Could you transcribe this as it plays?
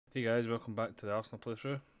Hey guys, welcome back to the Arsenal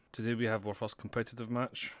playthrough. Today we have our first competitive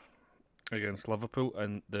match against Liverpool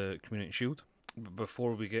in the Community Shield. But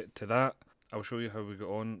before we get to that, I'll show you how we got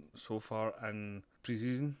on so far in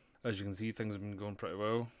pre-season. As you can see, things have been going pretty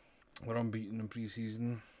well. We're unbeaten in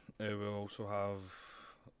pre-season. We'll also have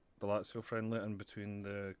the Lazio friendly in between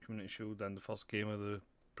the Community Shield and the first game of the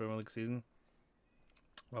Premier League season.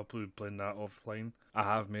 I'll be playing that offline. I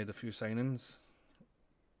have made a few signings.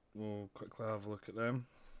 We'll quickly have a look at them.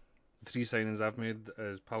 The three signings I've made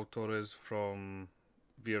is Pau Torres from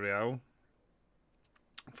Villarreal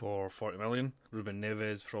for 40 million, Ruben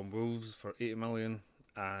Neves from Wolves for 80 million,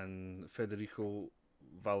 and Federico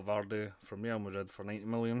Valverde from Real Madrid for 90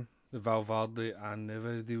 million. The Valverde and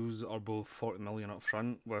Neves deals are both 40 million up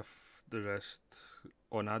front, with the rest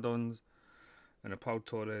on add-ons, and the Pau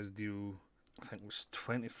Torres deal I think was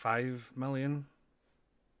 25 million,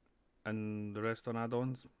 and the rest on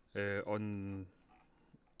add-ons. On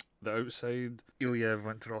the outside, Iliev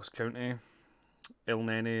went to Ross County. El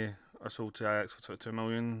Nene are sold to Ajax for 22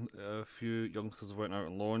 million. A few youngsters went out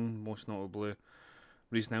on loan, most notably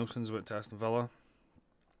Reece Nelson's went to Aston Villa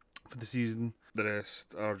for the season. The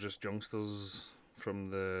rest are just youngsters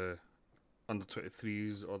from the under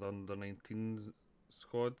 23s or the under 19s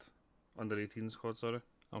squad, under 18 squad, sorry.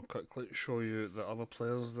 I'll quickly show you the other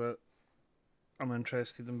players that I'm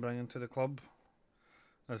interested in bringing to the club.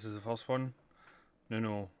 This is the first one,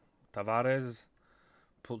 Nuno Tavares,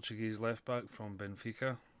 Portuguese left back from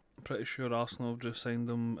Benfica. I'm pretty sure Arsenal have just signed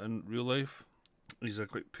him in real life. He's a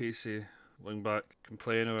quite pacey wing back, can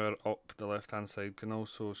play anywhere up the left hand side, can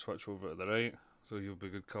also switch over to the right, so he'll be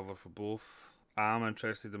good cover for both. I'm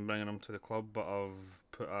interested in bringing him to the club, but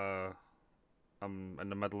I'm in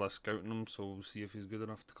the middle of scouting him, so we'll see if he's good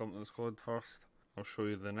enough to come to the squad first. I'll show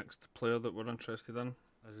you the next player that we're interested in.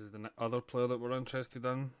 This is the other player that we're interested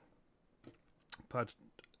in.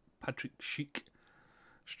 Patrick Schick,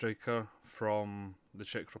 striker from the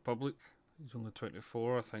Czech Republic. He's only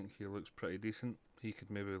 24, I think he looks pretty decent. He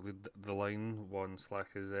could maybe lead the line once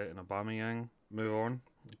Lacazette and Aubameyang move on.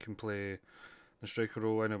 He can play the striker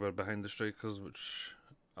role anywhere behind the strikers, which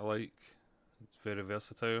I like. It's very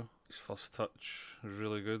versatile. His first touch is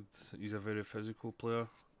really good. He's a very physical player.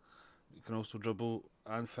 He can also dribble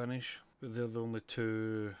and finish. But they're the only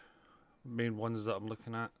two main ones that I'm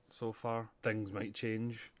looking at so far. Things might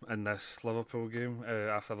change in this Liverpool game,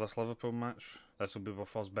 after this Liverpool match. This will be my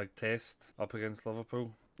first big test up against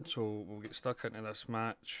Liverpool. So we'll get stuck into this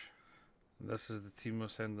match. This is the team we're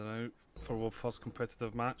sending out for our first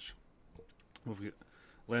competitive match. We've got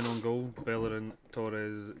Leno on goal, Bellerin,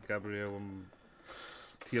 Torres, Gabriel and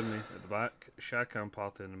Tierney at the back, Xhaka and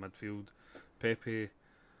Partey in the midfield,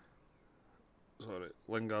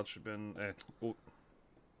 Lingard should be in,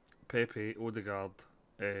 Pepe, Odegaard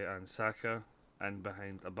and Saka, and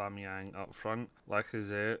behind Aubameyang up front.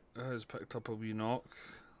 Lacazette has picked up a wee knock,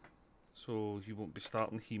 so he won't be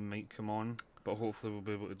starting. He might come on, but hopefully we'll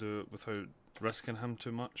be able to do it without risking him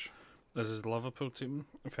too much. This is the Liverpool team,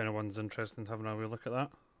 if anyone's interested in having a wee look at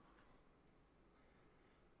that.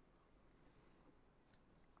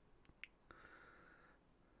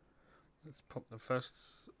 Let's pump the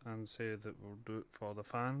fists and say that we'll do it for the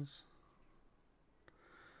fans.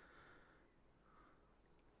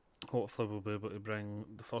 Hopefully we'll be able to bring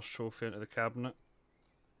the first trophy into the cabinet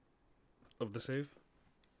of the save.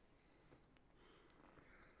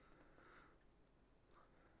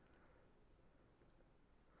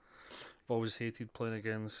 I've always hated playing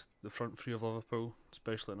against the front three of Liverpool,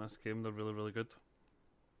 especially in this game. They're really, really good.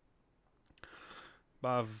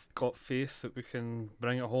 But I've got faith that we can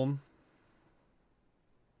bring it home.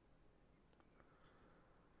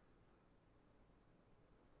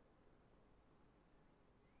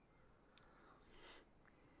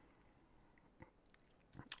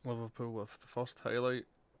 Liverpool with the first highlight.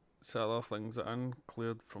 Salah flings it in,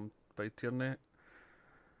 cleared by Tierney.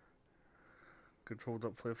 Good hold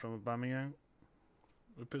up play from Aubameyang.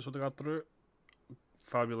 We put Odegaard through.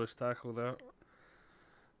 Fabulous tackle there.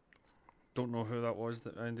 Don't know who that was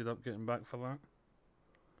that ended up getting back for that.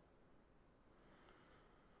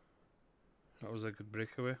 That was a good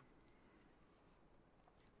breakaway.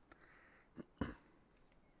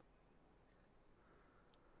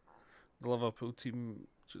 The Liverpool team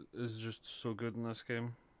is just so good in this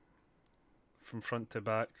game. From front to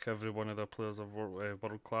back, every one of their players are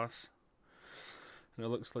world class. And it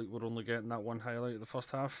looks like we're only getting that one highlight of the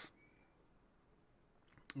first half.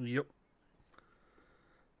 Yep.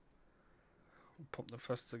 We'll pump the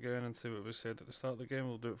fists again and see what we said at the start of the game.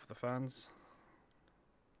 We'll do it for the fans.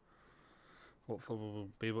 Hopefully we'll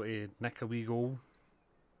be able to nick a wee goal.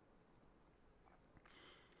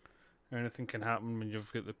 Anything can happen when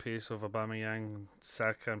you've got the pace of Aubameyang,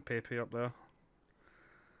 Saka and Pepe up there.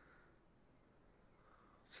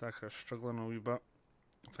 Saka's struggling a wee bit.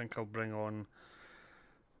 I think I'll bring on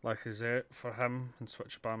Lacazette for him and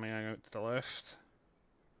switch Aubameyang out to the left.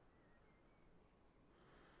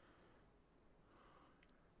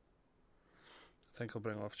 I think I'll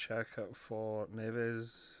bring off Xhaka for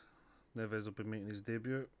Neves. Neves will be making his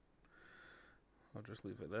debut. I'll just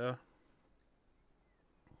leave it there.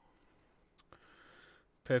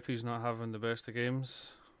 Pepe's not having the best of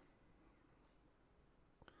games.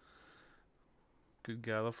 Good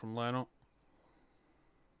gather from Leno.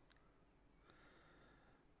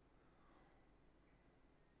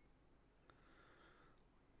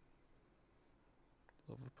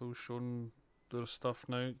 Liverpool showing their stuff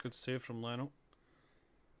now. Good save from Leno.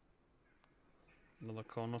 Another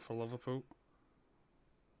corner for Liverpool.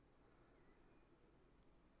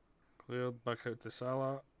 Cleared back out to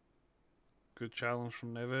Salah. Good challenge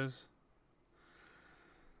from Neves.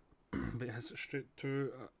 But he hits it straight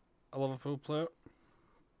to a Liverpool player.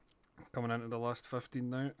 Coming into the last 15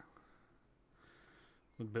 now.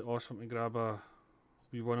 Would be awesome to grab a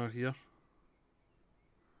wee winner here.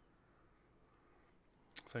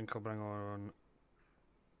 I think I'll bring on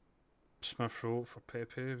Smith Rowe for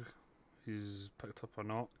Pepe. He's picked up a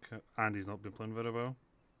knock and he's not been playing very well.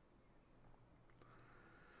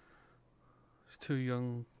 There's two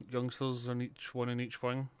youngsters on one in each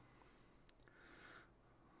wing.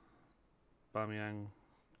 Aubameyang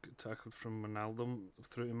got tackled from Ronaldo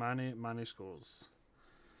through to Mane. Mane scores.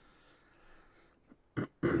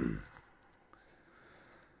 It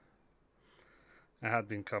had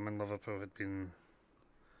been coming. Liverpool had been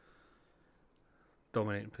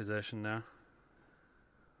dominating possession there.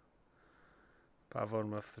 Pavon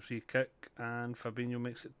with the free kick and Fabinho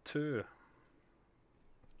makes it 2.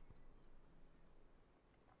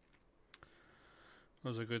 That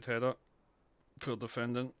was a good header. Poor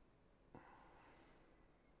defending.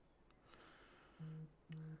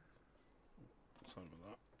 Sorry about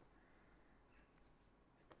that.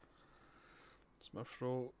 Smith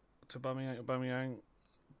Rowe to Aubameyang,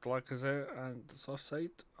 Lacazette, and it's offside.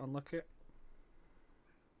 Unlucky.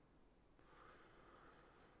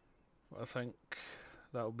 I think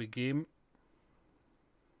that'll be game.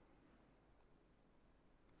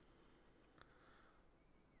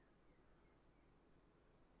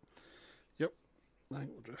 Yep, I think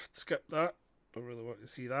we'll just skip that. Don't really want to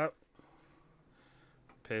see that.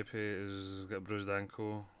 Pepe is got a bruised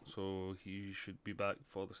ankle, so he should be back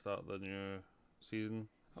for the start of the new season.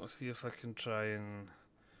 I'll see if I can try and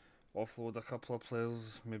offload a couple of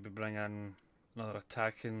players, maybe bring in another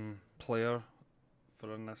attacking player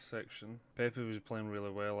for in this section. Pepe was playing really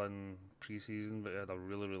well in pre-season, but he had a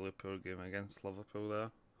really poor game against Liverpool there.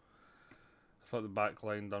 I thought the back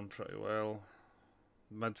line done pretty well.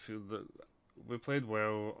 Midfield, we played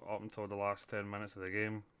well up until the last 10 minutes of the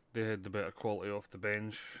game. They had the better quality off the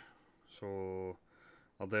bench, so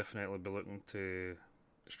I'll definitely be looking to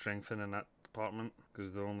strengthen in that department,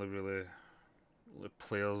 because the only really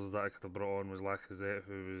players that I could have brought on was Lacazette,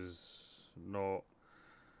 who was not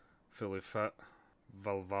fully fit.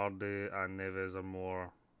 Valverde and Neves are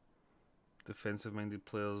more defensive minded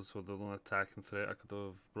players, so the only attacking threat I could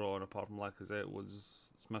have brought on apart from Lacazette was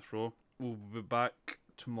Smith Rowe. We'll be back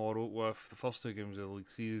tomorrow with the first 2 games of the league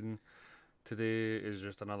season. Today is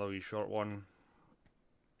just another wee short one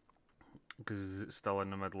because it's still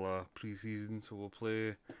in the middle of pre-season, so we'll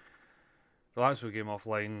play the last game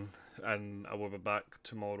offline, and I will be back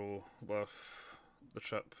tomorrow with the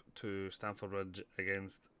trip to Stamford Bridge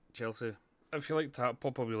against Chelsea. If you liked that,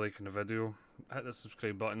 pop a wee like in the video, hit the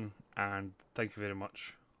subscribe button, and thank you very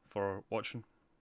much for watching.